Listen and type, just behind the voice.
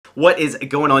What is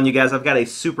going on, you guys? I've got a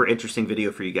super interesting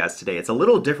video for you guys today. It's a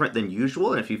little different than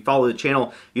usual, and if you follow the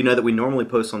channel, you know that we normally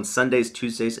post on Sundays,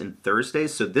 Tuesdays, and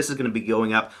Thursdays, so this is going to be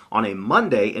going up on a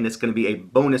Monday, and it's going to be a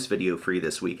bonus video for you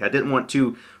this week. I didn't want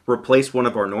to replace one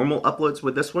of our normal uploads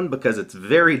with this one because it's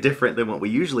very different than what we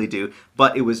usually do,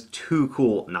 but it was too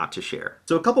cool not to share.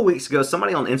 So a couple weeks ago,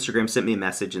 somebody on Instagram sent me a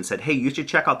message and said, hey, you should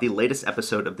check out the latest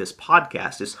episode of this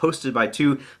podcast. It's hosted by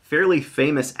two fairly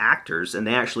famous actors, and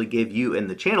they actually gave you and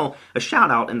the channel a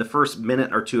shout out in the first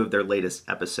minute or two of their latest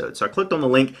episode. So I clicked on the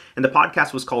link, and the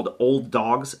podcast was called Old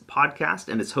Dogs Podcast,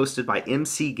 and it's hosted by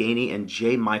MC Gainey and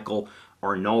J. Michael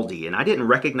Arnaldi. And I didn't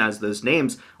recognize those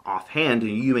names offhand,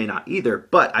 and you may not either,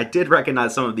 but I did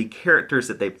recognize some of the characters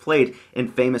that they played in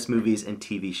famous movies and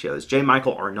TV shows. J.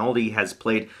 Michael Arnaldi has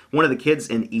played one of the kids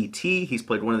in E.T., he's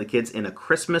played one of the kids in A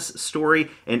Christmas Story,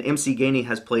 and MC Gainey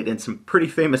has played in some pretty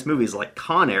famous movies like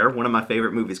Con Air, one of my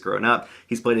favorite movies growing up.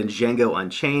 He's played in Django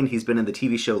Unchained, he's been in the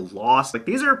TV show Lost. Like,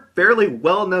 these are fairly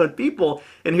well-known people,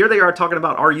 and here they are talking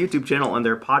about our YouTube channel on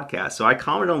their podcast. So I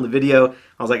commented on the video,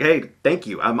 I was like, hey, thank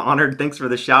you, I'm honored, thanks for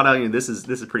the shout out, this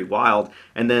is pretty wild.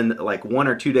 And then like 1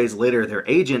 or 2 days later, their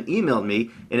agent emailed me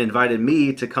and invited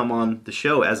me to come on the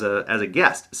show as a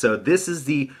guest. So this is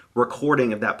the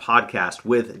recording of that podcast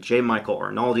with J. Michael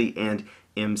Arnaldi and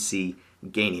MC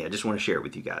Gainey. I just want to share it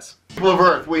with you guys. People of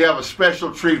Earth, we have a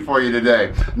special treat for you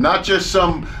today. Not just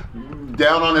some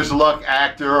down on his luck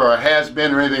actor or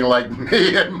has-been or anything like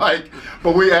me and Mike,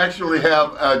 but we actually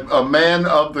have a man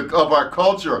of our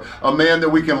culture, a man that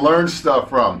we can learn stuff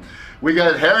from. We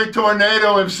got Harry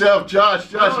Tornado himself, Josh.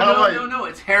 Josh, how are you? No,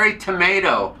 it's Harry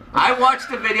Tomato. I watched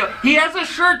the video. He has a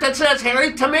shirt that says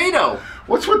Harry Tomato.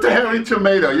 What's with the Harry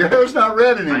Tomato? Your hair's not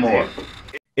red anymore.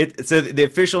 So the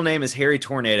official name is Harry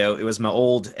Tornado. It was my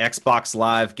old Xbox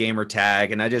Live gamer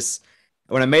tag, and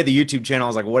when I made the YouTube channel, I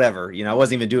was like, whatever. I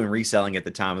wasn't even doing reselling at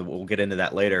the time. We'll get into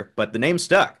that later. But the name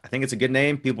stuck. I think it's a good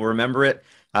name. People remember it.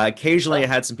 Occasionally, I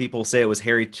had some people say it was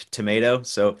Harry Tomato,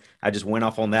 so I just went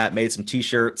off on that, made some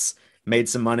T-shirts, made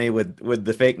some money with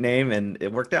the fake name, and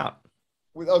it worked out.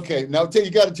 Okay, now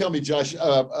you got to tell me, Josh,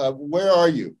 where are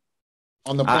you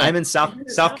on the planet? I'm in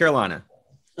South Carolina.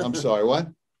 I'm sorry, what?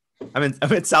 I'm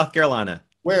in South Carolina.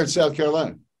 Where in South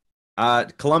Carolina?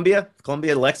 Columbia,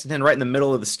 Lexington, right in the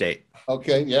middle of the state.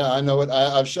 Okay, yeah, I know it.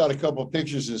 I've shot a couple of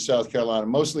pictures in South Carolina,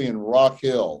 mostly in Rock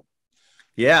Hill.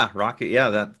 Yeah, Rocky. Yeah,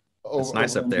 that's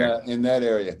nice up there. In that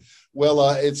area. Well,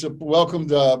 it's a welcome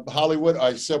to Hollywood,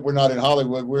 except we're not in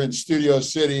Hollywood. We're in Studio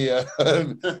City.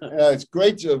 It's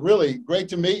really great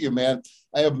to meet you, man.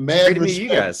 I have mad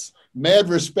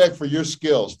respect for your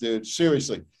skills, dude.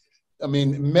 Seriously. I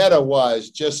mean, meta-wise,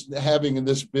 just having in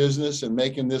this business and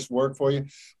making this work for you,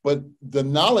 but the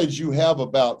knowledge you have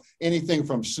about anything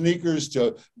from sneakers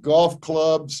to golf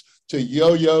clubs to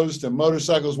yo-yos to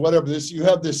motorcycles, whatever you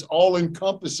have this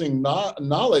all-encompassing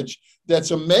knowledge that's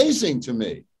amazing to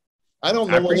me. I don't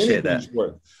know what anything's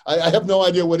worth. I have no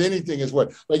idea what anything is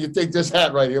worth. Like, you take this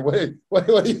hat right here. What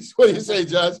do you say,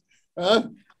 Josh? Huh?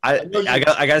 I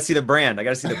got to see the brand. I got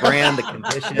to see the brand, the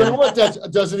condition. You know what? That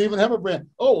doesn't even have a brand.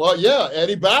 Oh, well, yeah,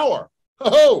 Eddie Bauer.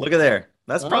 Oh, look at there.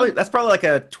 That's probably like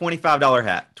a $25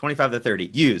 hat, 25 to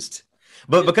 30 used.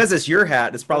 But because it's your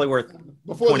hat, it's probably worth.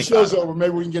 Before the show's over,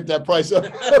 maybe we can get that price up.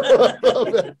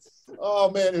 Oh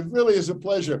man, it really is a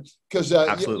pleasure because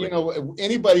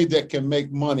anybody that can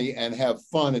make money and have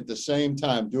fun at the same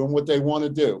time doing what they want to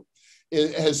do,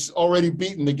 it has already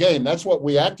beaten the game. That's what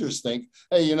we actors think.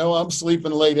 Hey, I'm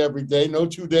sleeping late every day. No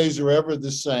 2 days are ever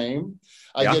the same.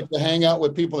 I get to hang out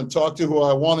with people and talk to who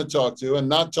I want to talk to and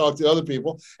not talk to other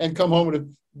people and come home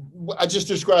and I just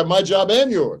described my job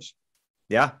and yours.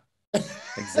 Yeah,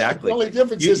 exactly. The only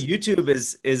difference is YouTube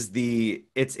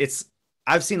it's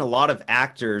I've seen a lot of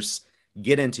actors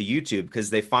get into YouTube because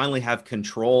they finally have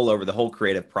control over the whole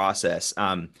creative process.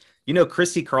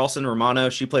 Christy Carlson Romano,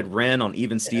 she played Ren on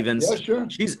Even Stevens. Yeah, sure.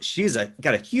 She's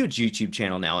got a huge YouTube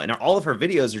channel now, and all of her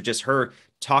videos are just her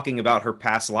talking about her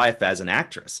past life as an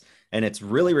actress, and it's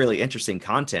really, really interesting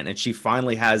content. And she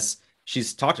finally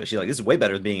she's like, this is way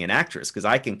better than being an actress because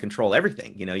I can control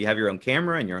everything. You have your own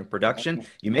camera and your own production.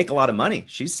 You make a lot of money.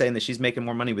 She's saying that she's making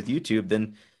more money with YouTube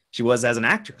than she was as an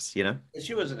actress,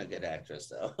 She wasn't a good actress,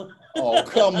 though. Oh,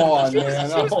 come on, man.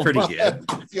 She was pretty good.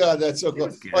 God, that's so cool.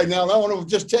 All right, now I want to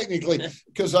just technically,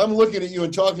 because I'm looking at you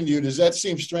and talking to you, does that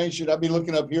seem strange? Should I be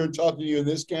looking up here and talking to you in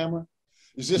this camera?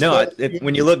 Is this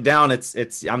when you look down,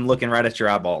 I'm looking right at your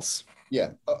eyeballs. Yeah.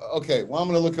 Okay. Well, I'm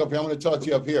going to look up here. I'm going to talk to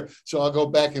you up here. So I'll go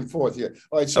back and forth here.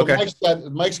 All right. So okay.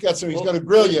 Mike's got some, he's going to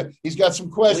grill you. He's got some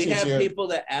questions here. We have people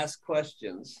that ask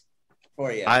questions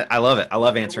for you. I love it. I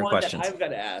love answering questions. I've got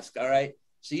to ask. All right.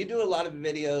 So you do a lot of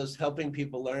videos helping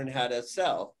people learn how to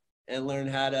sell and learn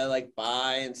how to like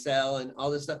buy and sell and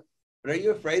all this stuff. But are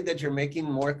you afraid that you're making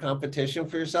more competition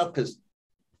for yourself? Because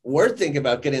we're thinking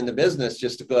about getting in the business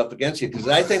just to go up against you, because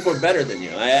I think we're better than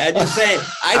you. I just say,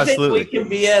 I think we can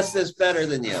BS this better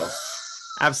than you.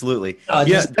 Absolutely. No,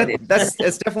 yeah,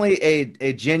 it's definitely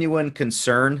a genuine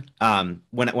concern.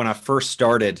 When I first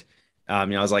started, I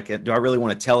was like, do I really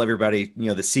want to tell everybody,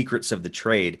 the secrets of the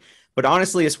trade? But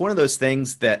honestly, it's one of those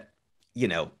things that,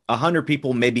 100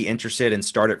 people may be interested and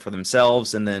start it for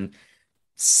themselves, and then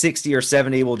 60 or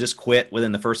 70 will just quit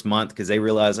within the first month because they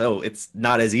realize, oh, it's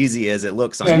not as easy as it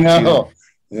looks on YouTube.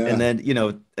 Yeah. And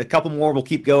then, a couple more will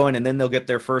keep going, and then they'll get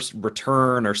their first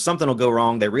return or something will go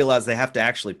wrong. They realize they have to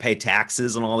actually pay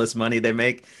taxes on all this money they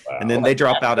make. Wow. And then they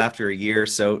drop out after a year.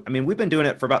 So, we've been doing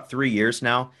it for about 3 years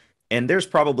now. And there's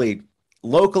probably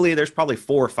 4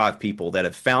 or 5 people that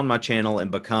have found my channel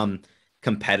and become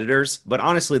competitors. But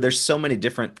honestly, there's so many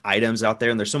different items out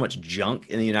there, and there's so much junk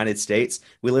in the United States.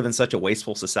 We live in such a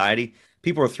wasteful society.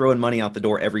 People are throwing money out the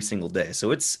door every single day.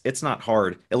 So it's not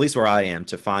hard, at least where I am,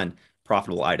 to find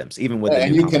profitable items, even with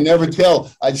and you can never tell.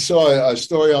 I saw a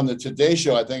story on the Today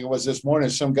Show, I think it was this morning.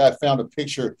 Some guy found a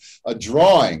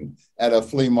drawing at a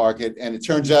flea market, and it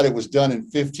turns out it was done in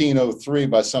 1503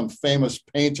 by some famous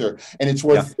painter, and it's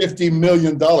worth $50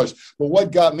 million. But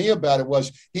what got me about it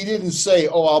was he didn't say,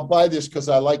 oh, I'll buy this because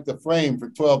I like the frame for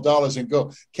 $12 and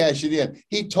go cash it in.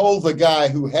 He told the guy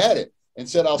who had it and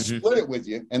said, I'll split it with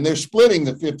you, and they're splitting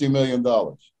the $50 million.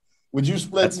 Would you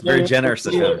split? That's very generous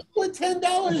of him. Split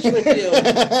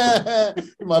 $10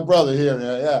 with you. My brother here,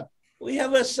 yeah. We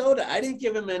have a soda. I didn't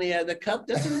give him any out of the cup.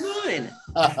 That's mine.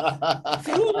 If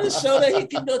he wanted a soda, he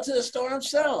can go to the store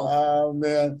himself. Oh,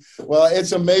 man. Well,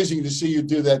 it's amazing to see you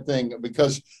do that thing,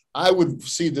 because I would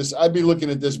see this. I'd be looking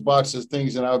at this box of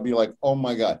things, and I would be like, oh,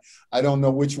 my God, I don't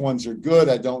know which ones are good.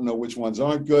 I don't know which ones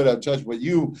aren't good. I've touched, but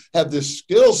you have this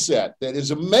skill set that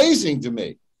is amazing to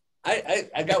me. I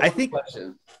got one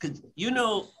question, because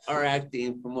our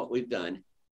acting from what we've done.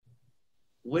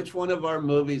 Which one of our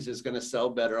movies is going to sell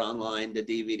better online to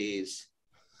DVDs?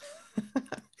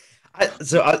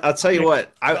 I'll tell you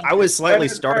what, I was slightly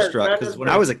starstruck because when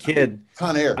I was a kid,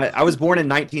 Con Air. I was born in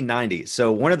 1990.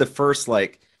 So one of the first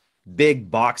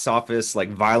big box office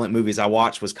violent movies I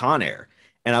watched was Con Air.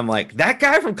 And I'm like, that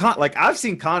guy from I've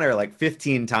seen Con Air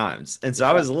 15 times. And so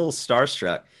I was a little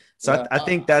starstruck. So I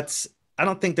think I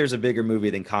don't think there's a bigger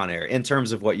movie than Con Air in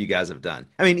terms of what you guys have done.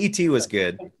 E.T. was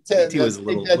good. E.T. was a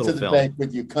little to the film. Bank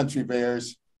with you, Country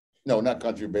Bears. No, not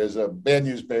Country Bears. Bad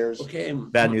News Bears. Okay.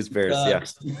 Bad News Bears.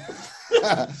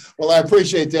 Yeah. Well, I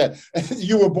appreciate that.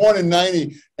 You were born in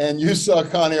 90 and you saw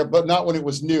Con Air, but not when it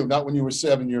was new. Not when you were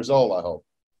 7 years old, I hope.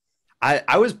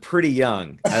 I was pretty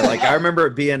young. I remember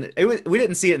it being, we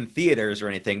didn't see it in theaters or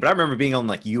anything, but I remember being on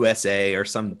USA or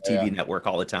some TV network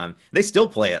all the time. They still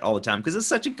play it all the time because it's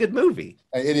such a good movie.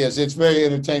 It is. It's a very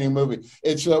entertaining movie.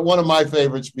 It's one of my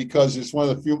favorites because it's one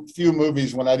of the few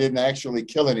movies when I didn't actually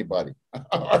kill anybody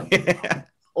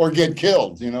or get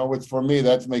killed, which for me,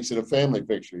 that makes it a family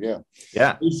picture. Yeah.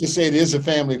 Yeah. I used to say it is a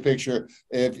family picture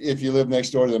if you live next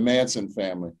door to the Manson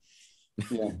family.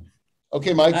 Yeah.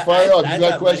 Okay, Mike, fire off. You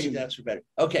got questions?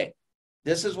 Okay,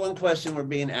 this is one question we're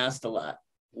being asked a lot.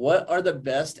 What are the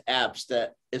best apps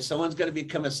that, if someone's going to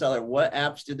become a seller, what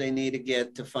apps do they need to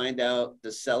get to find out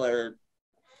the seller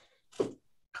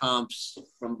comps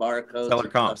from barcodes? Seller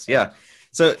comps, yeah.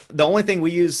 So the only thing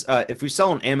we use, if we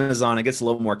sell on Amazon, it gets a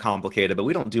little more complicated, but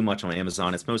we don't do much on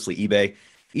Amazon. It's mostly eBay.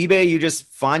 eBay, you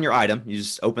just find your item. You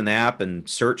just open the app and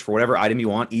search for whatever item you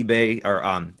want, eBay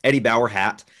or Eddie Bauer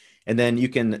hat. And then you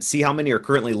can see how many are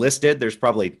currently listed. There's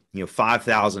probably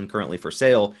 5,000 currently for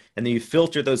sale. And then you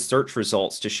filter those search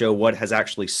results to show what has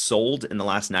actually sold in the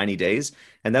last 90 days.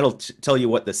 And that'll tell you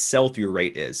what the sell-through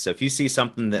rate is. So if you see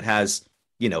something that has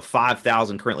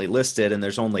 5,000 currently listed and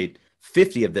there's only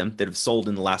 50 of them that have sold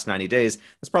in the last 90 days,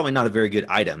 that's probably not a very good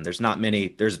item. There's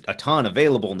a ton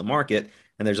available in the market,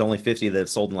 and there's only 50 that have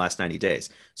sold in the last 90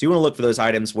 days. So you want to look for those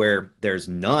items where there's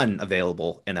none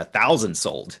available and 1,000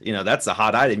 sold. That's a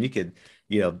hot item. You could,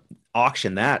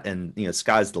 auction that, and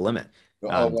sky's the limit.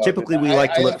 Typically, we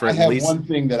like to look for at least one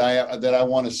thing that I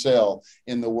want to sell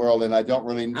in the world, and I don't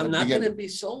really. I'm not going to be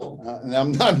sold.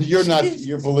 I'm not. You're not.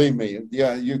 You believe me.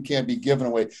 Yeah, you can't be given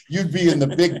away. You'd be in the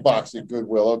big box at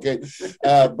Goodwill. Okay,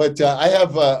 but I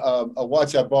have a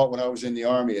watch I bought when I was in the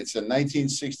Army. It's a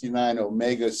 1969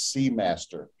 Omega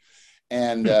Seamaster,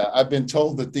 and I've been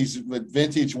told that these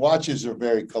vintage watches are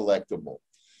very collectible.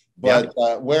 But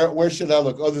where should I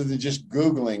look other than just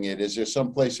Googling it? Is there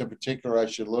some place in particular I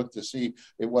should look to see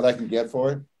what I can get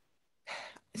for it?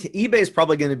 eBay is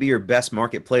probably going to be your best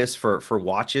marketplace for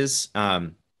watches.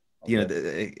 You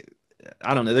know,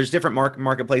 I don't know. There's different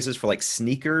marketplaces for like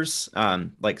sneakers.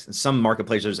 Like some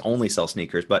marketplaces only sell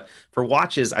sneakers, but for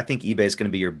watches, I think eBay is going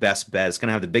to be your best bet. It's going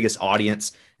to have the biggest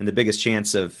audience and the biggest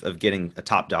chance of getting a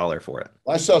top dollar for it.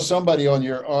 I saw somebody on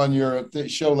your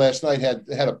show last night had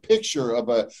a picture of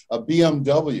a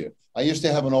BMW. I used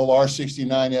to have an old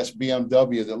R69S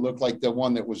BMW that looked like the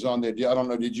one that was on there. I don't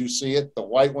know. Did you see it? The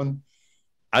white one?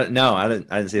 No, I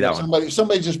didn't see that one.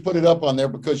 Somebody just put it up on there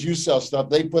because you sell stuff.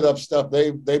 They put up stuff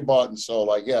they bought and sold,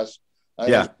 I guess.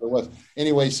 Yeah.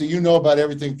 Anyway, so you know about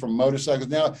everything from motorcycles.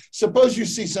 Now, suppose you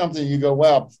see something and you go,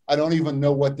 wow, I don't even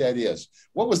know what that is.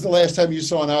 What was the last time you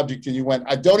saw an object and you went,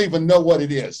 I don't even know what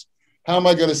it is? How am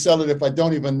I going to sell it if I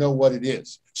don't even know what it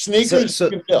is? Sneakers, you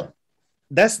can tell.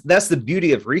 That's the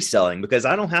beauty of reselling, because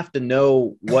I don't have to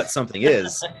know what something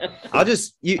is. I'll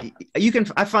just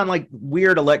I find like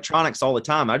weird electronics all the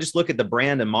time. I just look at the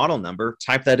brand and model number,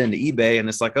 type that into eBay, and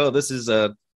it's like, oh, this is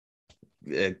a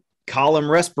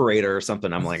column respirator or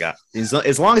something. I'm like,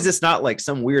 as long as it's not like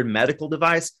some weird medical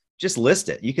device, just list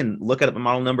it. You can look at the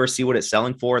model number, see what it's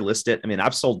selling for, list it. I mean,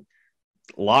 I've sold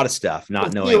a lot of stuff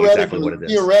not knowing exactly what it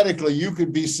is. Theoretically, you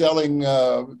could be selling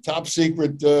top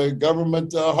secret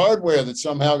government hardware that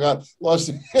somehow got lost,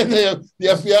 and the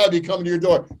FBI would be coming to your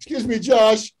door. Excuse me,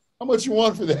 Josh, how much you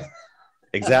want for that?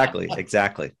 Exactly.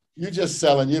 You're just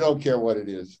selling. You don't care what it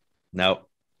is. No,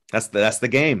 that's the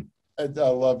game. I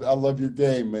love your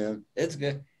game, man. It's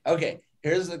good. Okay,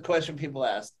 here's the question people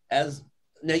ask.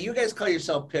 Now, you guys call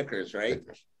yourself pickers, right?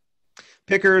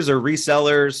 Pickers or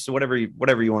resellers, whatever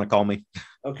you want to call me.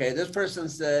 Okay, this person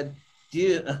said,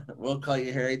 we'll call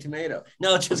you Harry Tomato.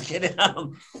 No, just kidding.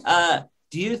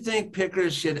 Do you think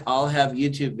pickers should all have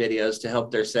YouTube videos to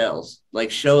help their sales?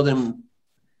 Like show them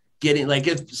getting, like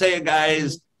if say a guy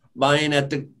is buying at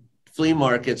the flea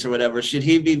markets or whatever, should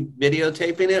he be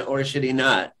videotaping it or should he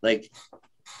not? Like,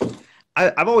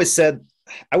 I've always said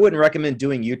I wouldn't recommend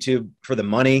doing YouTube for the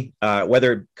money,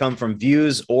 whether it come from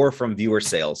views or from viewer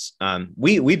sales.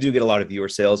 We do get a lot of viewer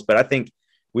sales, but I think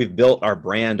we've built our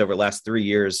brand over the last 3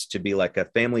 years to be like a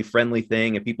family friendly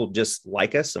thing, and people just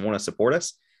like us and want to support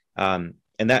us. And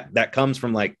that comes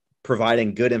from like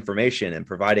providing good information and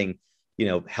providing,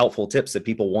 helpful tips that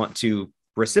people want to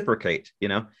reciprocate,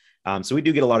 So we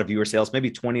do get a lot of viewer sales.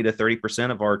 Maybe 20 to 30%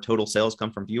 of our total sales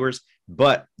come from viewers,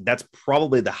 but that's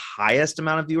probably the highest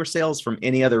amount of viewer sales from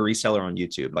any other reseller on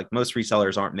YouTube. Like most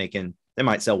resellers they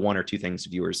might sell one or two things to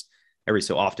viewers every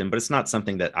so often, but it's not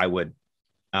something that I would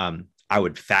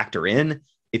factor in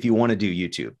if you want to do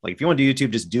YouTube. Like if you want to do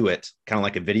YouTube, just do it kind of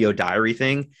like a video diary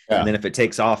thing. Yeah. And then if it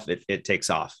takes off, it takes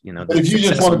off, But if you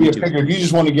just want to be a picker, if you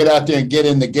just want to get out there and get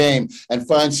in the game and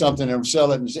find something and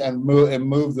sell it and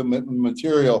move the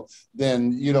material,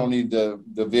 then you don't need the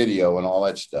video and all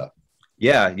that stuff.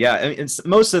 Yeah. I mean, it's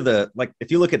most of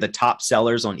if you look at the top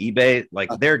sellers on eBay, like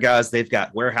they're guys, they've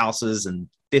got warehouses and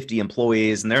 50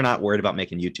 employees, and they're not worried about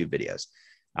making YouTube videos.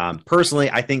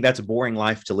 Personally, I think that's a boring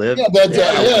life to live.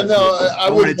 I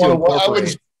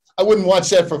wouldn't watch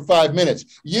that for 5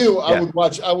 minutes.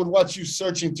 I would watch you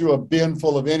searching through a bin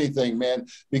full of anything, man,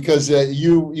 because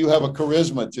you have a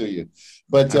charisma to you.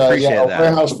 But a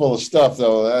warehouse full of stuff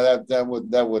though,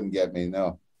 that wouldn't get me.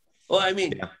 No. Well, I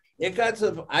mean, it got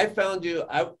to. I found you.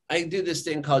 I do this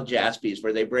thing called Jaspys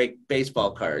where they break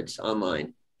baseball cards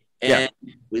online. And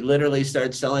we literally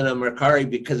started selling on Mercari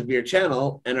because of your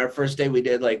channel. And our first day we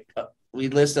did we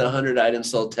listed 100 items,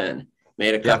 sold 10,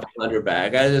 made a couple hundred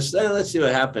back. I just, let's see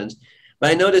what happens. But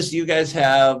I noticed you guys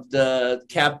have the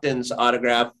captain's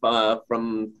autograph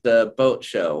from the boat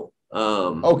show.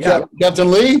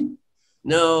 Captain Lee?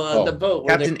 No, the boat.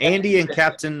 Captain Andy and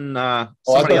Captain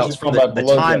somebody else from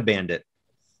the Time Bandit.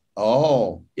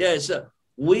 Oh. Yeah, so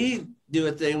we do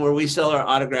a thing where we sell our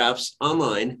autographs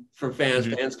online for fans.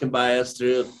 Mm-hmm. Fans can buy us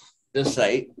through the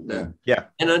site. Yeah.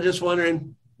 And I'm just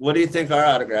wondering, what do you think our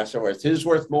autographs are worth? Who's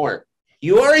worth more?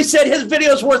 You already said his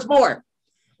video's worth more.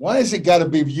 Why has it got to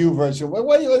be view version?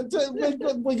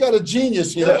 We got a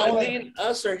genius here. I mean,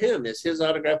 us or him. Is his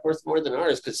autograph worth more than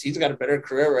ours? Because he's got a better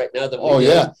career right now than we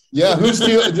do. Yeah. Who's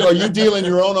dealing? Are you dealing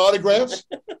your own autographs?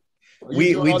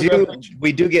 We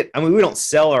do get, I mean, we don't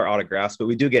sell our autographs, but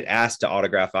we do get asked to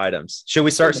autograph items. Should we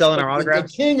start selling our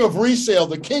autographs? The king of resale,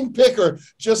 the king picker,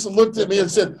 just looked at me and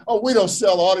said, "Oh, we don't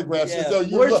sell autographs." Yeah,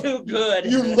 we're too good.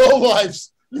 You lowlifes.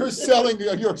 You're selling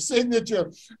your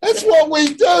signature. That's what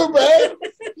we do, man.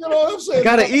 You know what I'm saying? You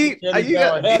gotta eat.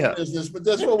 Business, but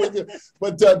that's what we do.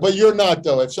 But you're not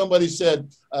though. If somebody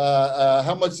said,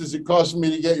 "How much does it cost me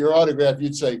to get your autograph?"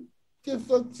 You'd say,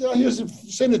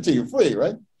 "Send it to you free,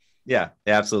 right?" Yeah,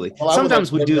 absolutely. Well, I would like Sometimes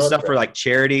to we get do your stuff for autograph. like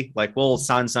charity, like we'll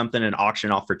sign something and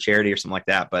auction off for charity or something like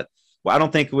that. But well, I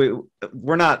don't think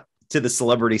we're not to the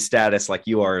celebrity status like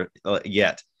you are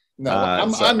yet. No,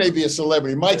 I may be a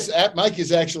celebrity. Mike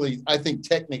is actually, I think,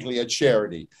 technically a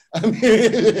charity. I mean,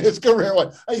 his career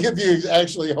one. If you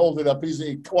actually hold it up,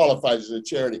 he qualifies as a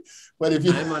charity. But if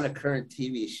you, I'm on a current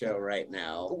TV show right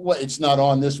now. Well, it's not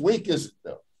on this week, is it?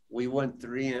 Though? We won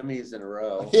 3 Emmys in a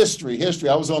row. History.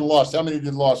 I was on Lost. How many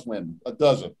did Lost win? A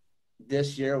dozen.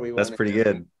 This year we won. That's pretty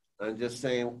good. I'm just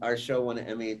saying our show won an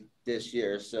Emmy this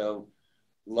year. So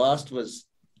Lost was,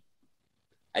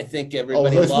 I think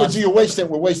everybody lost.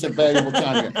 We're wasting valuable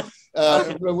time here.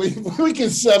 We can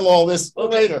settle all this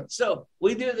later. So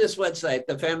we do this website,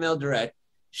 the Fan Mail Direct.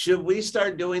 Should we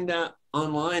start doing that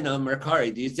online on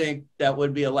Mercari? Do you think that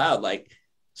would be allowed? Like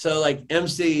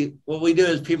MC, what we do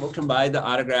is people can buy the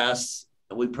autographs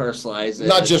and we personalize it.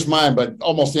 Not just mine, but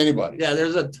almost anybody. Yeah,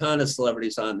 there's a ton of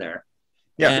celebrities on there.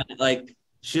 Yeah. And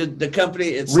should the company,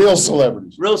 it's real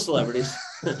celebrities.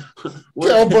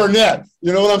 Carol Burnett.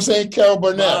 You know what I'm saying? Carol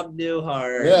Burnett. Bob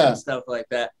Newhart and stuff like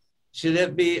that. Should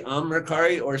it be on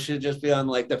Mercari or should it just be on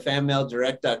like the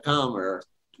fanmaildirect.com or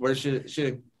where should it?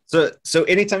 So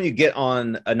anytime you get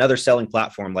on another selling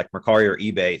platform like Mercari or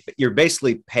eBay, you're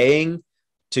basically paying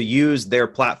to use their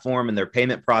platform and their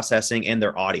payment processing and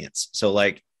their audience. So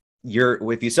like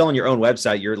if you sell on your own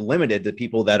website, you're limited to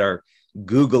people that are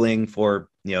Googling for,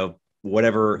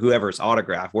 whoever's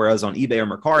autograph. Whereas on eBay or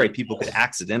Mercari, people could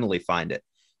accidentally find it.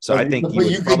 So I think you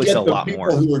would probably sell a lot more.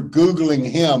 People who are Googling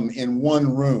him in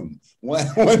one room,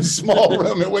 one small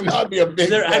room. It would not be a big.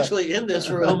 They're actually in this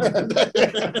room. Two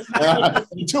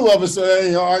of us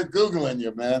aren't Googling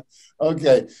you, man.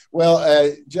 Okay.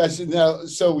 Well, Jesse, now,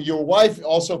 so your wife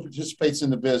also participates in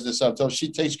the business. I'm told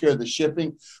she takes care of the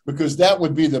shipping because that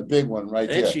would be the big one right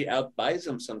there. And she outbuys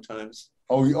them sometimes.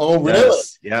 Oh, really?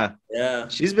 Yes. Yeah. Yeah.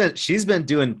 She's been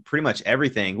doing pretty much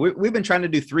everything. We've been trying to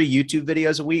do 3 YouTube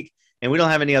videos a week, and we don't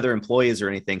have any other employees or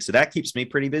anything. So that keeps me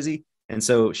pretty busy. And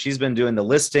so she's been doing the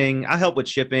listing. I help with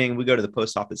shipping. We go to the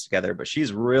post office together, but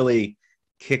she's really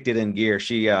kicked it in gear.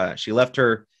 She had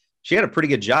a pretty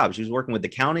good job. She was working with the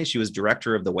county. She was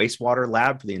director of the wastewater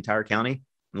lab for the entire county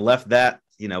and left that.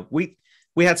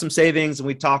 We had some savings and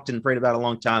we talked and prayed about it a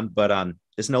long time, but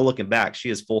it's no looking back. She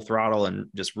is full throttle and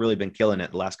just really been killing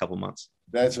it the last couple of months.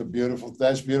 That's a beautiful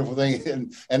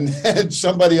thing. And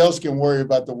somebody else can worry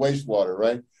about the wastewater,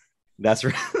 right? That's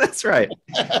right. That's right.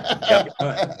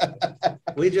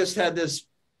 We just had this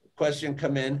question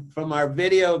come in from our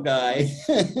video guy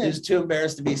who's too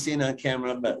embarrassed to be seen on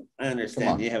camera, but I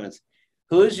understand you haven't.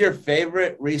 Who's your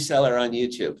favorite reseller on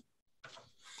YouTube?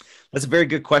 That's a very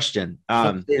good question.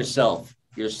 Yourself.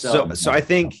 So I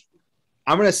think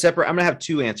I'm going to have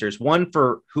 2 answers. One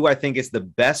for who I think is the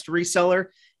best reseller,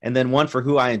 and then one for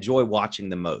who I enjoy watching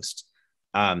the most.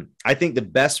 I think the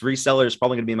best reseller is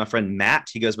probably going to be my friend Matt.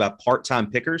 He goes by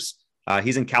Part-Time Pickers.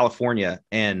 He's in California,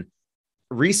 and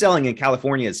reselling in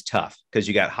California is tough because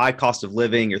you got high cost of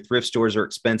living. Your thrift stores are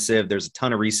expensive. There's a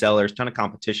ton of resellers, ton of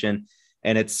competition,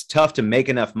 and it's tough to make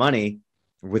enough money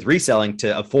with reselling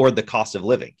to afford the cost of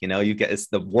living. It's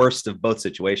the worst of both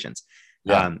situations.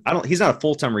 Yeah. He's not a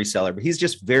full-time reseller, but he's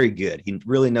just very good. He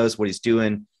really knows what he's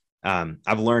doing.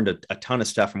 I've learned a ton of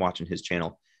stuff from watching his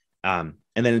channel.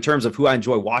 And then in terms of who I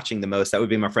enjoy watching the most, that would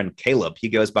be my friend Caleb. He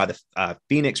goes by the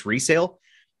Phoenix Resale.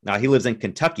 He lives in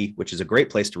Kentucky, which is a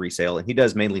great place to resale, and he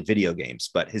does mainly video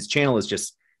games. But his channel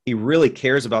is he really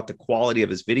cares about the quality of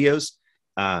his videos,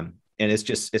 and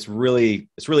it's really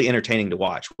entertaining to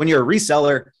watch. When you're a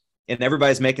reseller and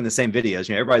everybody's making the same videos,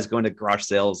 everybody's going to garage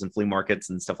sales and flea markets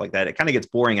and stuff like that. It kind of gets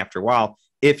boring after a while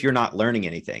if you're not learning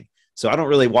anything. So I don't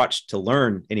really watch to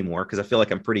learn anymore because I feel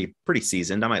like I'm pretty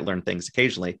seasoned. I might learn things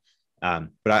occasionally. But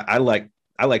I like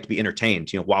to be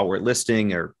entertained, while we're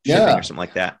listing or shipping or something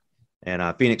like that.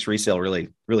 And Phoenix Resale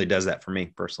really does that for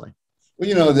me personally.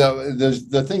 Well,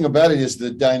 the thing about it is the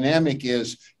dynamic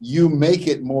is you make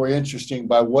it more interesting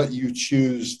by what you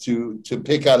choose to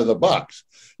pick out of the box.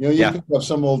 Pick up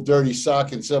some old dirty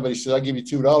sock and somebody says, "I'll give you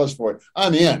 $2 for it."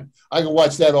 I'm in. I can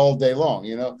watch that all day long.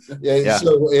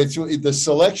 So it's the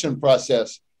selection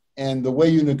process. And the way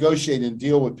you negotiate and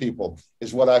deal with people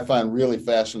is what I find really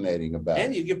fascinating about it.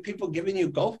 And you get people giving you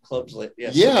golf clubs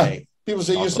yesterday. Yeah. People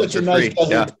say, "You're such a nice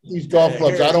guy. These golf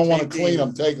clubs. I don't want to clean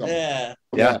them. Take them."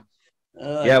 Yeah.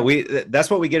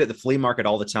 That's what we get at the flea market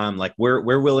all the time. Like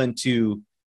we're willing to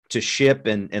ship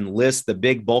and list the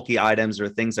big bulky items or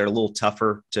things that are a little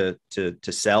tougher to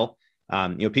sell.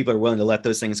 People are willing to let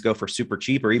those things go for super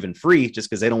cheap or even free just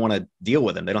because they don't want to deal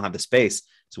with them. They don't have the space.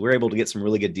 So we're able to get some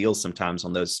really good deals sometimes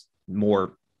on those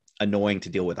more annoying to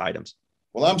deal with items.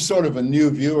 Well, I'm sort of a new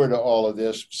viewer to all of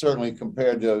this, certainly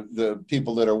compared to the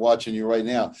people that are watching you right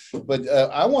now. But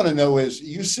I want to know is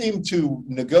you seem to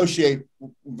negotiate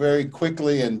very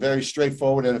quickly and very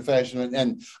straightforward in a fashion.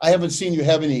 And I haven't seen you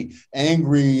have any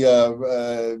angry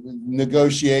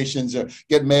negotiations or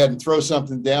get mad and throw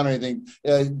something down or anything.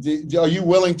 Are you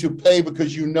willing to pay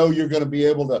because you know you're going to be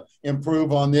able to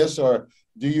improve on this, or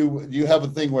do you have a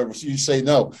thing where you say,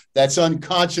 no, that's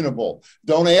unconscionable?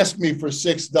 Don't ask me for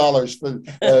 $6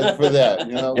 for that.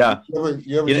 You know, yeah.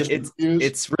 You ever just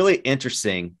it's really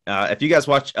interesting. If you guys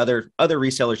watch other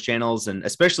resellers channels, and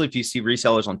especially if you see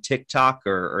resellers on TikTok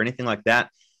or anything like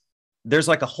that, there's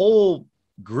like a whole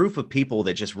group of people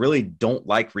that just really don't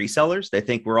like resellers. They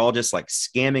think we're all just like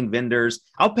scamming vendors.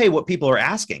 I'll pay what people are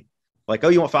asking. Like, oh,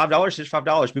 you want $5? Here's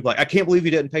 $5. People are like, I can't believe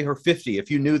you didn't pay her $50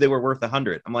 if you knew they were worth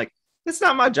 $100. I'm like, it's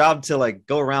not my job to like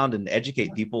go around and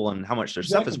educate people on how much their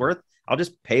stuff is worth. I'll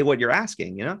just pay what you're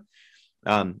asking, you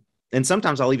know? And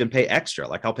sometimes I'll even pay extra.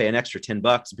 Like I'll pay an extra $10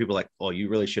 and people are like, well, you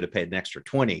really should have paid an extra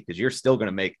 20 because you're still going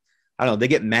to make, I don't know. They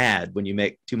get mad when you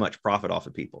make too much profit off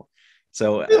of people.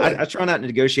 So really? I try not to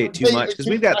negotiate too much because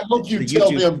we've got. I hope you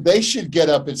tell them they should get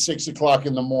up at 6 o'clock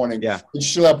in the morning and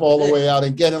schlep all the way out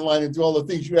and get in line and do all the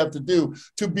things you have to do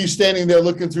to be standing there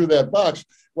looking through that box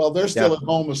while they're still at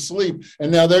home asleep.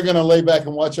 And now they're going to lay back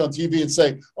and watch on TV and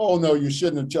say, oh, no, you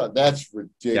shouldn't have charged. That's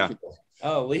ridiculous. Yeah.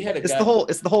 Oh, we had it's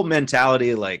the whole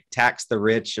mentality, like tax the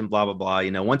rich and blah, blah, blah.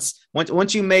 You know, once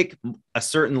you make a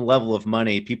certain level of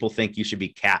money, people think you should be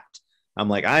capped. I'm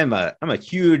like, I'm a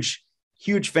huge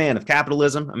fan of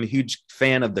capitalism. I'm a huge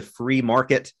fan of the free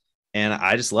market. And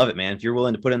I just love it, man. If you're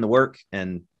willing to put in the work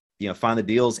and, you know, find the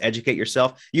deals, educate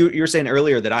yourself. You were saying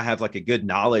earlier that I have like a good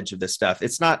knowledge of this stuff.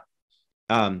 It's not,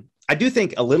 I do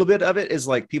think a little bit of it is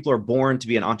like people are born to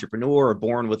be an entrepreneur or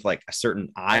born with like a certain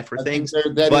eye for things.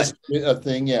 That is a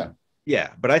thing. Yeah. Yeah.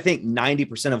 But I think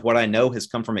 90% of what I know has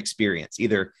come from experience,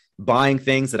 either buying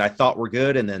things that I thought were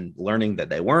good and then learning that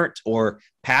they weren't, or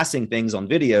passing things on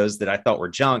videos that I thought were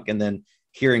junk and then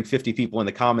hearing 50 people in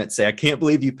the comments say, I can't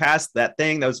believe you passed that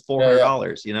thing. That was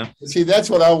 $400, you know? See, that's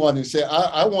what I wanted to say.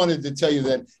 I wanted to tell you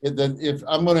that if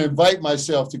I'm going to invite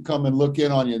myself to come and look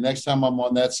in on you next time I'm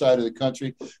on that side of the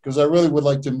country, because I really would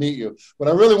like to meet you, but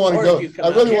I really want to go.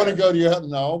 I really want to go to your,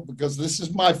 no, because this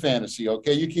is my fantasy.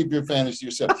 Okay. You keep your fantasy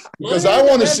yourself because I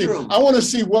want to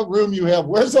see what room you have.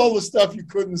 Where's all the stuff you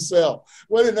couldn't sell?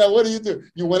 What do you do?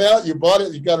 You went out, you bought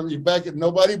it. You're back at,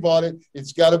 nobody bought it.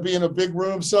 It's got to be in a big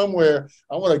room somewhere.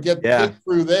 I want to get picked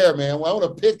through there, man. I want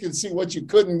to pick and see what you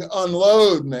couldn't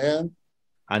unload, man.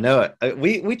 I know it.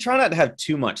 We try not to have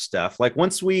too much stuff. Like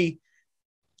once I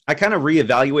kind of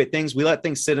reevaluate things. We let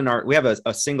things sit in we have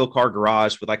a single car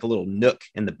garage with like a little nook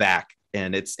in the back,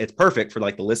 and it's perfect for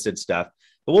like the listed stuff.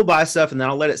 But we'll buy stuff and then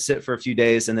I'll let it sit for a few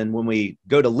days. And then when we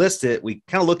go to list it, we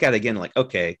kind of look at it again, like,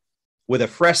 okay, with a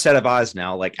fresh set of eyes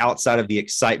now, like outside of the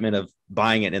excitement of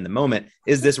buying it in the moment,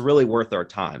 is this really worth our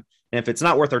time? And if it's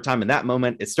not worth our time in that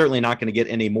moment, it's certainly not going to get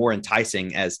any more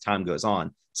enticing as time goes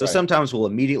on. So sometimes we'll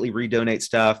immediately redonate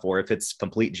stuff, or if it's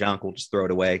complete junk, we'll just throw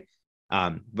it away.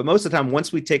 But most of the time,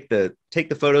 once we take the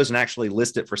photos and actually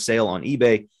list it for sale on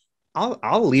eBay,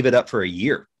 I'll leave it up for a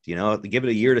year, you know, give it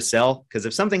a year to sell. Because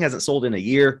if something hasn't sold in a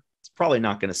year, it's probably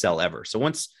not going to sell ever. So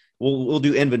once we'll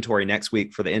do inventory next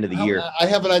week for the end of the year. I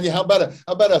have an idea. How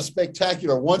about a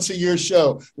spectacular once a year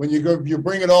show when you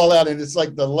bring it all out and it's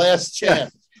like the last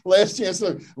chance. Last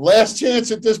chance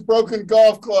at this broken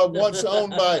golf club once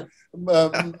owned by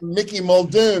Mickey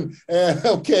Muldoon. And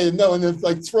and then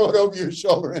like throw it over your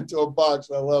shoulder into a box.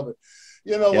 I love it.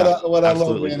 You know what I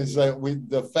love, man, is that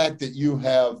the fact that you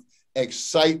have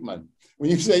excitement. When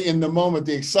you say in the moment,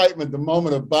 the excitement, the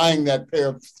moment of buying that pair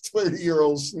of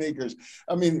 30-year-old sneakers.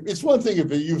 I mean, it's one thing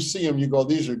if you see them, you go,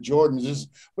 these are Jordans.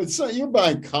 But you're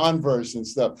buying Converse and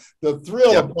stuff. The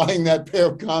thrill of buying that pair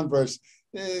of Converse,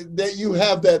 that you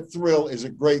have that thrill is a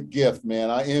great gift, man.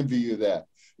 I envy you that.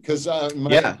 Because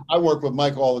I work with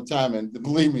Mike all the time, and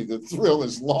believe me, the thrill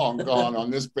is long gone on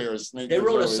this pair of sneakers. They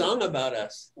wrote a song about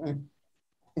us.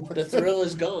 The thrill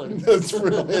is gone. The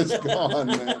thrill is gone,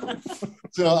 man.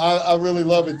 So I really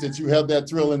love it that you have that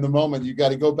thrill in the moment. You got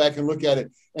to go back and look at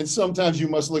it. And sometimes you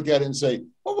must look at it and say,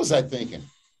 what was I thinking?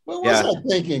 What was I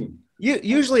thinking?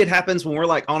 Usually it happens when we're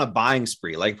like on a buying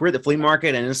spree, like we're at the flea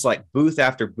market and it's like booth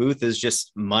after booth is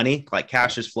just money, like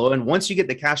cash is flowing. Once you get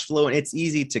the cash flowing, it's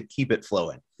easy to keep it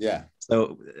flowing. Yeah.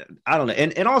 So I don't know.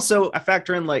 And also I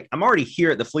factor in, like, I'm already here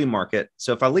at the flea market.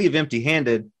 So if I leave empty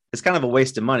handed, it's kind of a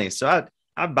waste of money. So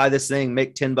I buy this thing,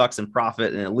 make $10 in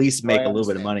profit, and at least make a little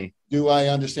bit of money. do I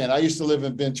understand. I used to live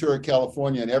in Ventura,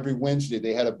 California, and every Wednesday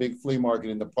they had a big flea market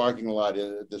in the parking lot,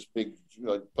 this big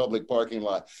public parking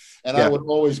lot. And I would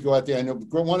always go out there. I know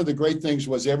one of the great things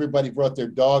was everybody brought their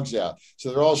dogs out. So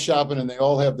they're all shopping and they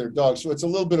all have their dogs. So it's a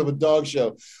little bit of a dog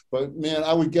show. But man,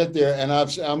 I would get there and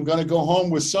I'm going to go home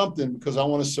with something because I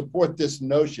want to support this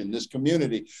notion, this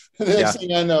community. The next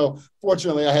thing I know,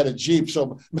 fortunately, I had a Jeep.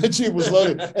 So my Jeep was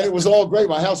loaded and it was all great.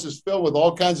 My house is filled with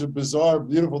all kinds of bizarre,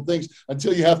 beautiful things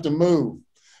until you have to move.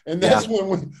 And that's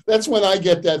when I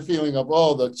get that feeling of,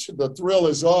 oh, the thrill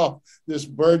is off. This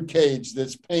bird cage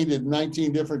that's painted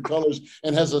 19 different colors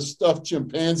and has a stuffed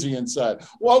chimpanzee inside.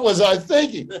 What was I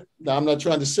thinking? Now, I'm not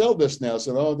trying to sell this now,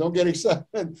 so don't get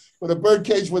excited. But a bird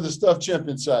cage with a stuffed chimp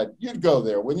inside, you'd go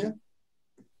there, wouldn't you?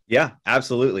 Yeah,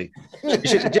 absolutely.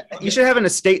 You should have an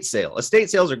estate sale. Estate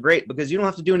sales are great because you don't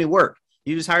have to do any work.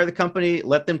 You just hire the company,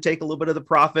 let them take a little bit of the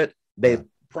profit. They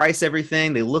price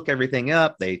everything, they look everything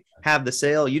up, they have the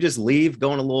sale. You just leave,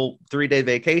 go on a little 3-day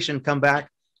vacation, come back,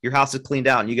 your house is cleaned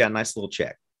out, and you got a nice little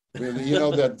check. You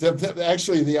know that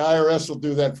actually the IRS will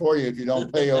do that for you if you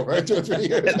don't pay over 2 or 3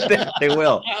 years. They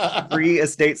will. Free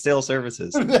estate sale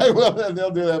services. They will.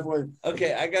 They'll do that for you.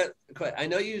 Okay, I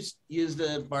know you use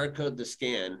the barcode to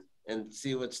scan and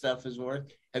see what stuff is worth.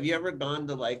 Have you ever gone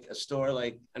to like a store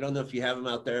like, I don't know if you have them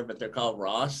out there, but they're called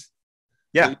Ross?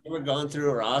 Yeah. Have you ever gone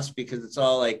through a Ross because it's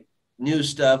all like new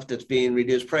stuff that's being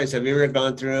reduced price? Have you ever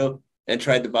gone through and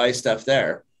tried to buy stuff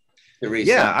there?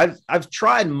 Yeah, I've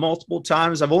tried multiple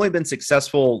times. I've only been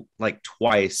successful like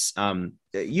twice.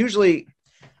 Usually,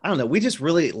 I don't know. We just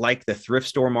really like the thrift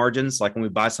store margins. Like when we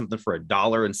buy something for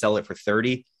 $1 and sell it for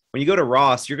 30. When you go to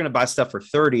Ross, you're going to buy stuff for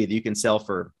 30 that you can sell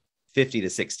for 50 to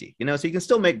 60. You know, so you can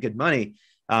still make good money.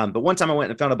 But one time I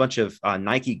went and found a bunch of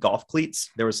Nike golf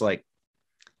cleats. There was like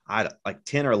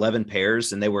 10 or 11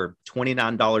 pairs, and they were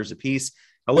 $29 a piece.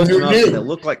 I looked them up, and it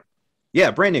looked like.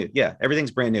 Yeah, brand new. Yeah,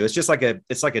 everything's brand new. It's just like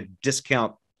it's like a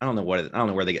discount. I don't know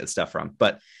where they get the stuff from,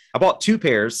 but I bought 2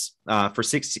 pairs for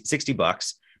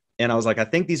 $60. And I was like, I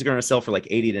think these are going to sell for like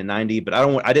 80 to 90, but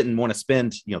I didn't want to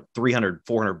spend, $300,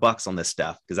 $400 on this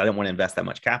stuff because I didn't want to invest that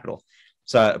much capital.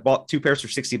 So I bought 2 pairs for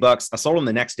 $60. I sold them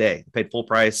the next day. I paid full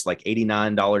price, like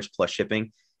 $89 plus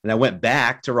shipping. And I went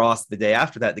back to Ross the day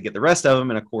after that to get the rest of them.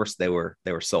 And of course they were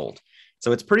sold.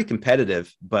 So it's pretty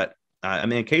competitive, but I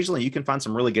mean, occasionally you can find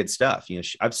some really good stuff.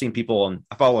 I've seen people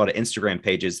I follow a lot of Instagram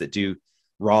pages that do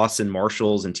Ross and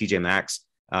Marshalls and TJ Maxx.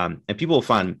 And people will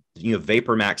find,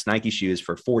 Vapor Max Nike shoes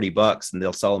for $40 and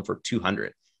they'll sell them for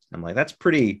 $200. I'm like, that's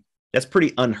pretty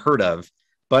unheard of,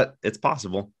 but it's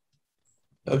possible.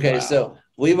 Okay. Wow. So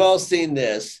we've all seen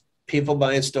this, people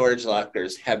buying storage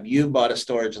lockers. Have you bought a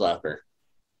storage locker?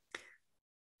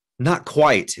 Not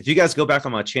quite. If you guys go back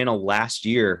on my channel last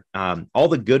year, all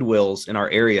the Goodwills in our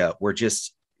area were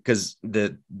just because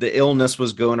the illness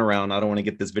was going around. I don't want to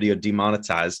get this video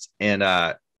demonetized. And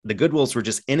the Goodwills were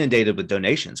just inundated with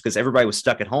donations because everybody was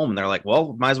stuck at home. And they're like,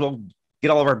 well, might as well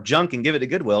get all of our junk and give it to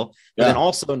Goodwill. But then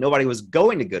also nobody was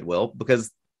going to Goodwill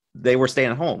because they were staying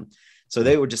at home. So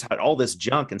they would just had all this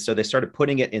junk. And so they started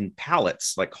putting it in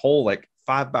pallets, like whole, like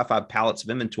 5x5 pallets of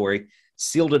inventory,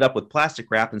 sealed it up with plastic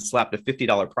wrap and slapped a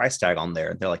 $50 price tag on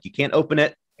there. They're like, you can't open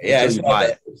it until you buy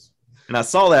it. And I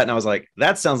saw that and I was like,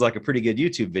 that sounds like a pretty good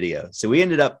YouTube video. So we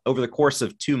ended up over the course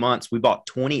of 2 months, we bought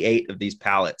 28 of these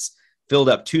pallets, filled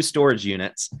up 2 storage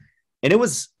units. And it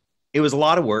was a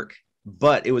lot of work,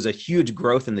 but it was a huge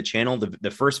growth in the channel.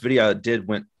 The first video I did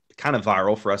went kind of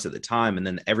viral for us at the time. And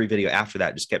then every video after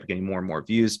that just kept getting more and more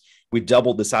views. We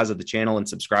doubled the size of the channel and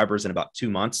subscribers in about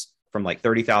 2 months from like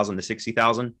 30,000 to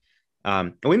 60,000.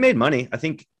 And we made money. I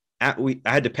think I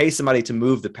had to pay somebody to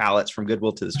move the pallets from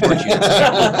Goodwill to the storage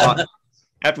units.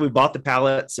 After we bought the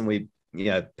pallets and we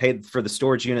paid for the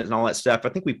storage unit and all that stuff, I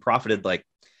think we profited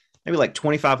maybe like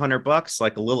 $2,500,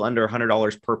 like a little under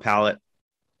 $100 per pallet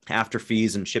after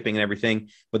fees and shipping and everything.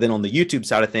 But then on the YouTube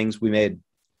side of things, we made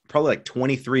probably like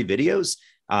 23 videos.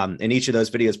 And each of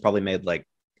those videos probably made like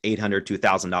 $800 to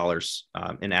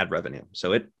 $1,000 in ad revenue.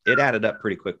 So it added up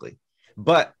pretty quickly.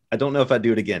 But I don't know if I'd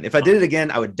do it again. If I did it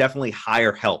again, I would definitely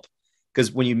hire help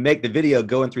because when you make the video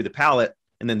going through the pallet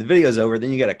and then the video's over,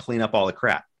 then you got to clean up all the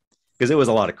crap because it was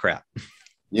a lot of crap.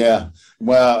 Yeah.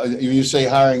 Well, you say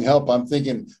hiring help. I'm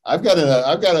thinking I've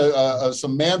got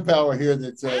some manpower here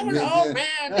that's. I don't know,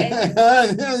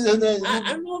 man.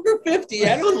 I'm over 50.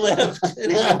 I don't lift.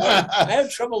 I have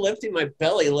trouble lifting my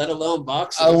belly, let alone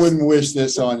boxes. I wouldn't wish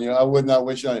this on you. I would not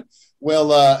wish on you.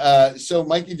 Well, so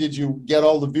Mikey, did you get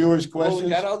all the viewers' questions? Well,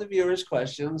 we got all the viewers'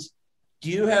 questions. Do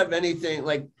you have anything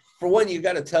for one, you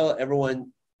got to tell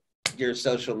everyone your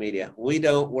social media.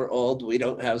 We're old. We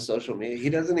don't have social media.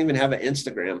 He doesn't even have an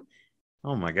Instagram.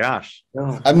 Oh my gosh.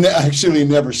 I've actually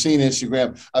never seen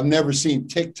Instagram. I've never seen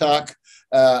TikTok.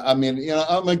 I mean, you know,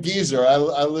 I'm a geezer. I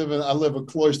live a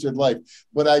cloistered life,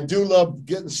 but I do love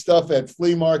getting stuff at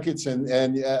flea markets, and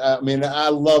I mean, I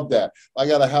love that. I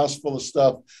got a house full of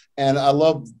stuff, and I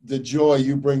love the joy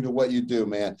you bring to what you do,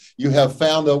 man. You have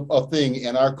found a thing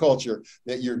in our culture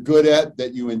that you're good at,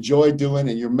 that you enjoy doing,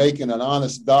 and you're making an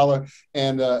honest dollar,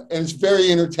 and it's very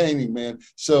entertaining, man.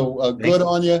 So good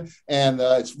on you, and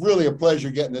it's really a pleasure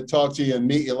getting to talk to you and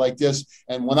meet you like this.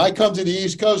 And when I come to the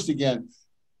East Coast again,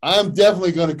 I'm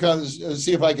definitely going to come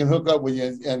see if I can hook up with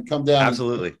you and come down.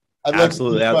 Absolutely.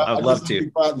 Absolutely. I'd love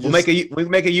to. We'll make a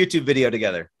YouTube video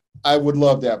together. I would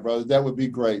love that, brother. That would be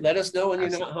great. Let us know when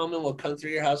you're not home, and we'll come through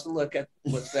your house and look at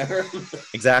what's there.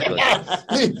 Exactly.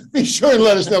 Be sure and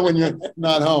let us know when you're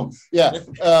not home. Yeah,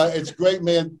 it's great,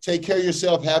 man. Take care of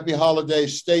yourself. Happy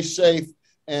holidays. Stay safe.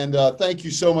 And thank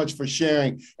you so much for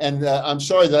sharing. And I'm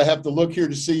sorry that I have to look here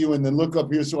to see you and then look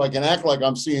up here so I can act like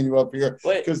I'm seeing you up here.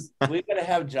 Wait, we've got to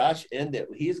have Josh end it.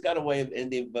 He's got a way of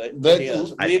ending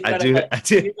videos. I do.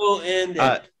 End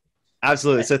it.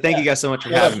 Absolutely. So thank you guys so much for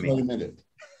having me.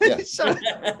 Yes.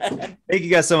 Thank you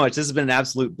guys so much. This has been an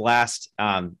absolute blast.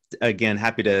 Again,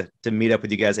 happy to meet up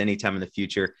with you guys anytime in the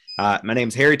future. My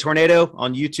name's Harry Tornado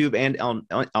on YouTube and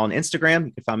on Instagram.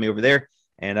 You can find me over there.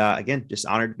 And again, just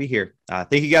honored to be here.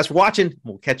 Thank you guys for watching.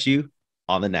 We'll catch you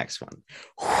on the next one.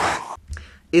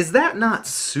 Is that not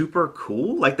super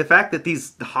cool? Like the fact that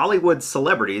these Hollywood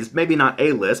celebrities, maybe not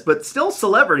A-list, but still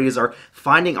celebrities, are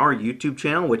finding our YouTube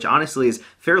channel, which honestly is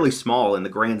fairly small in the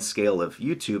grand scale of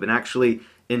YouTube, and actually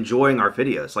enjoying our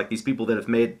videos. Like these people that have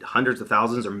made hundreds of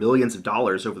thousands or millions of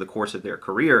dollars over the course of their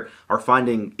career are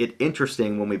finding it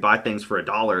interesting when we buy things for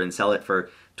 $1 and sell it for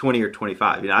 20 or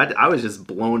 25. You know, I was just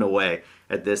blown away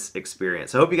at this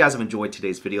experience. I hope you guys have enjoyed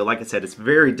today's video. Like I said, it's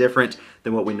very different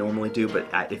than what we normally do, but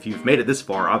if you've made it this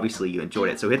far, obviously you enjoyed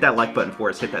it. So hit that like button for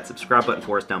us, hit that subscribe button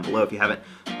for us down below if you haven't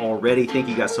already. Thank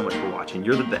you guys so much for watching.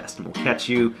 You're the best, and we'll catch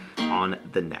you on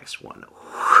the next one.